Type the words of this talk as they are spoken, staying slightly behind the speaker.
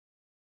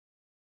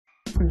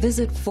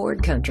Visit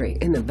Ford Country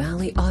in the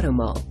Valley Auto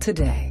Mall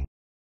today.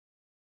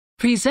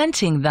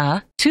 Presenting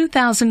the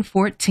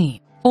 2014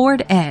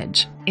 Ford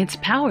Edge. It's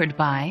powered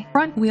by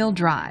front-wheel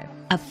drive,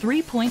 a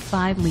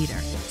 3.5-liter,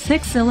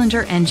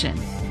 6-cylinder engine.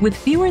 With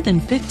fewer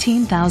than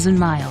 15,000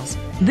 miles,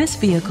 this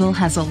vehicle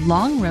has a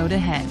long road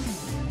ahead.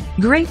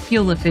 Great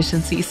fuel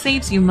efficiency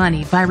saves you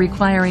money by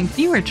requiring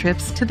fewer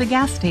trips to the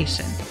gas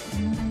station.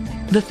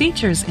 The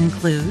features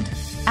include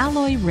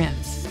alloy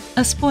rims,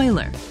 a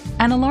spoiler,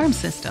 an alarm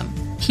system,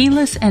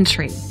 keyless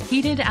entry,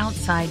 heated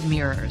outside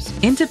mirrors,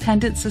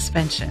 independent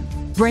suspension,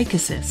 brake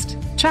assist,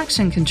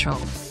 traction control,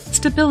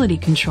 stability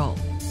control,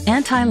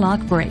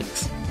 anti-lock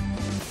brakes.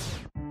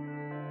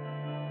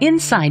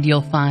 Inside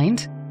you'll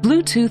find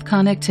Bluetooth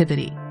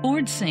connectivity,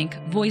 Ford Sync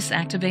voice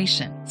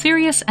activation,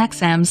 Sirius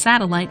XM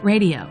satellite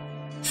radio,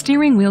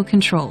 steering wheel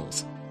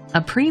controls,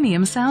 a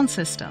premium sound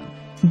system,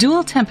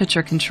 dual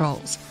temperature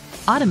controls,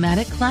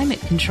 automatic climate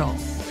control,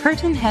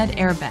 curtain head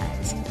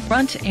airbags,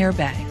 front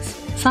airbags,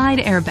 side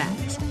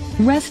airbags.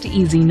 Rest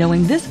easy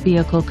knowing this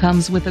vehicle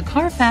comes with a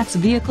Carfax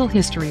Vehicle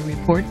History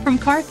Report from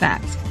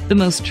Carfax, the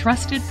most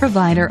trusted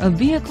provider of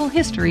vehicle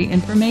history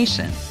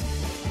information.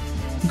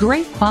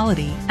 Great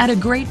quality at a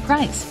great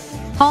price.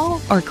 Call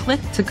or click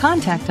to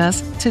contact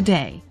us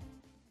today.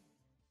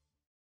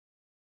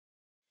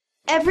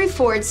 Every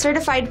Ford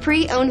certified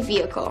pre-owned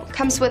vehicle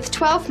comes with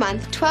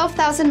 12-month,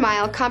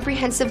 12,000-mile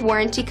comprehensive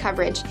warranty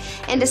coverage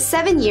and a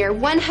 7-year,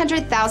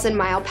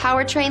 100,000-mile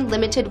powertrain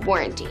limited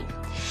warranty.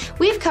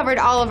 We've covered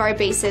all of our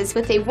bases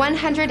with a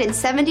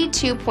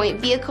 172-point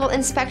vehicle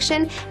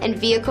inspection and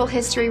vehicle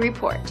history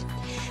report.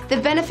 The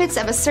benefits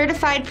of a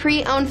certified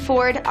pre-owned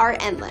Ford are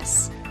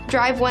endless.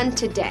 Drive one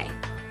today.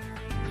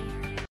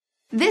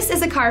 This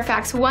is a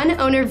Carfax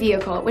one-owner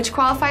vehicle which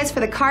qualifies for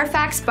the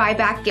Carfax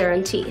buyback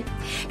guarantee.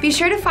 Be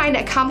sure to find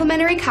a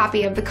complimentary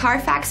copy of the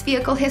Carfax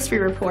Vehicle History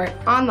Report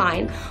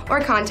online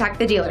or contact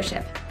the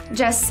dealership.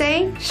 Just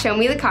say, "Show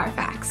me the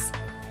Carfax."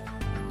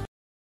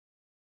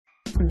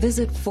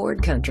 Visit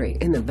Ford Country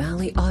in the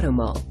Valley Auto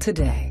Mall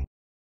today.